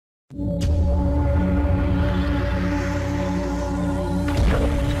All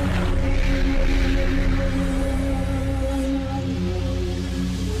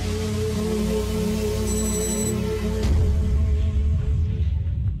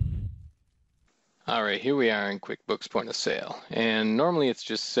right, here we are in QuickBooks Point of Sale, and normally it's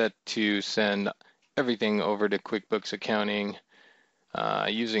just set to send everything over to QuickBooks Accounting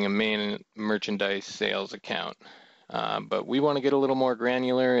using a main merchandise sales account. But we want to get a little more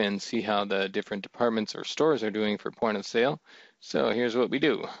granular and see how the different departments or stores are doing for point of sale. So here's what we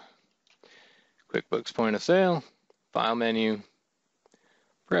do. QuickBooks Point of Sale, File menu,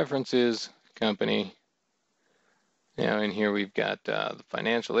 Preferences, Company. Now in here we've got the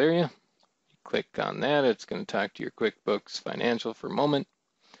financial area. Click on that, it's going to talk to your QuickBooks Financial for a moment,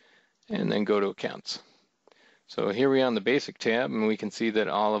 and then go to Accounts. So here we are on the Basic tab, and we can see that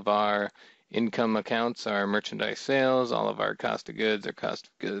all of our income accounts are merchandise sales, all of our cost of goods are cost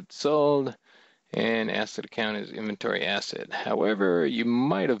of goods sold, and asset account is inventory asset. However, you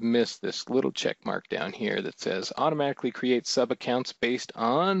might have missed this little check mark down here that says automatically create sub-accounts based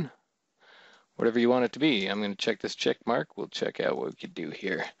on whatever you want it to be. I'm going to check this check mark. We'll check out what we could do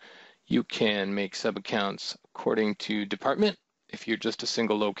here. You can make sub-accounts according to department. If you're just a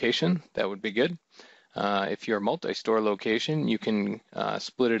single location, that would be good. If you're a multi-store location, you can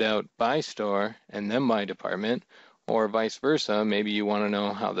split it out by store and then by department, or vice versa. Maybe you want to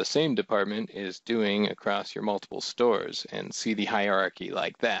know how the same department is doing across your multiple stores and see the hierarchy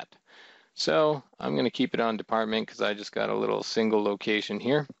like that. So I'm going to keep it on department because I just got a little single location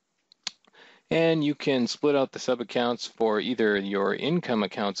here. And you can split out the sub-accounts for either your income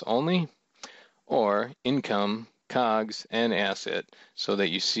accounts only or income, COGS, and asset so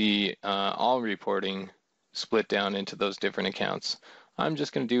that you see all reporting split down into those different accounts. I'm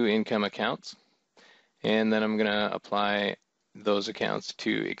just going to do income accounts, and then I'm going to apply those accounts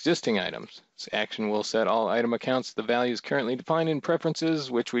to existing items. This action will set all item accounts to the values currently defined in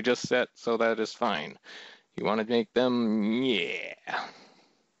preferences, which we just set, so that is fine. You want to make them, yeah.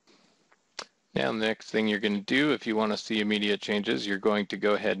 Now the next thing you're going to do if you want to see immediate changes, you're going to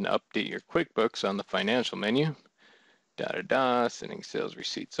go ahead and update your QuickBooks on the financial menu. Sending sales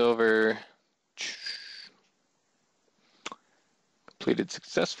receipts over. Completed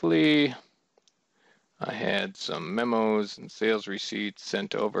successfully. I had some memos and sales receipts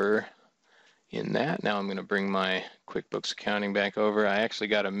sent over in that. Now I'm going to bring my QuickBooks Accounting back over. I actually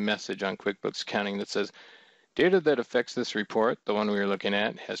got a message on QuickBooks Accounting that says, data that affects this report, the one we were looking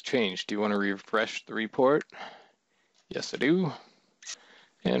at, has changed. Do you want to refresh the report? Yes, I do.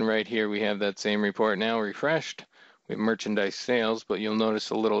 And right here we have that same report now refreshed. We have merchandise sales, but you'll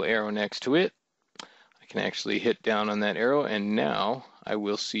notice a little arrow next to it. I can actually hit down on that arrow, and now I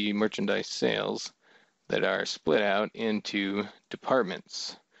will see merchandise sales that are split out into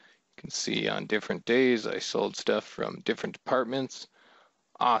departments. You can see on different days I sold stuff from different departments.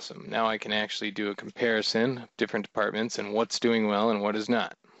 Awesome. Now I can actually do a comparison of different departments and what's doing well and what is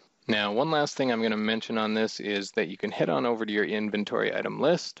not. Now, one last thing I'm going to mention on this is that you can head on over to your inventory item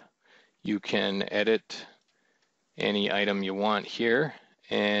list. You can edit any item you want here.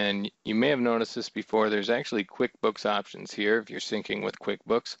 And you may have noticed this before. There's actually QuickBooks options here if you're syncing with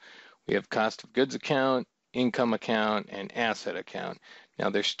QuickBooks. We have cost of goods account, income account, and asset account. Now,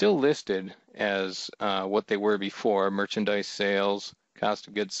 they're still listed as what they were before, merchandise sales, cost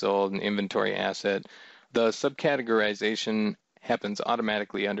of goods sold, and inventory asset. The subcategorization happens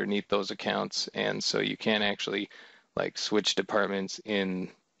automatically underneath those accounts, and so you can't actually switch departments in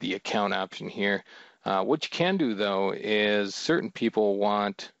the account option here. What you can do though is certain people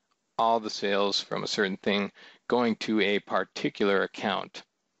want all the sales from a certain thing going to a particular account.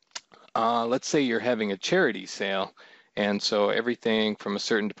 Let's say you're having a charity sale, and so everything from a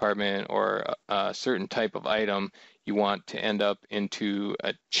certain department or a certain type of item you want to end up into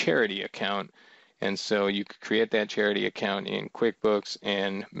a charity account. And so you could create that charity account in QuickBooks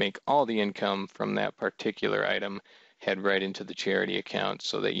and make all the income from that particular item head right into the charity account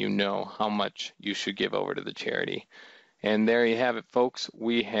so that you know how much you should give over to the charity. And there you have it, folks.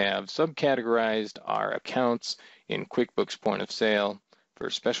 We have subcategorized our accounts in QuickBooks Point of Sale for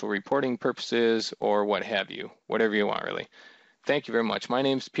special reporting purposes or what have you, whatever you want really. Thank you very much. My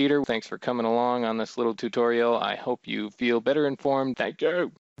name's Peter. Thanks for coming along on this little tutorial. I hope you feel better informed. Thank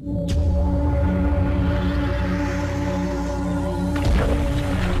you.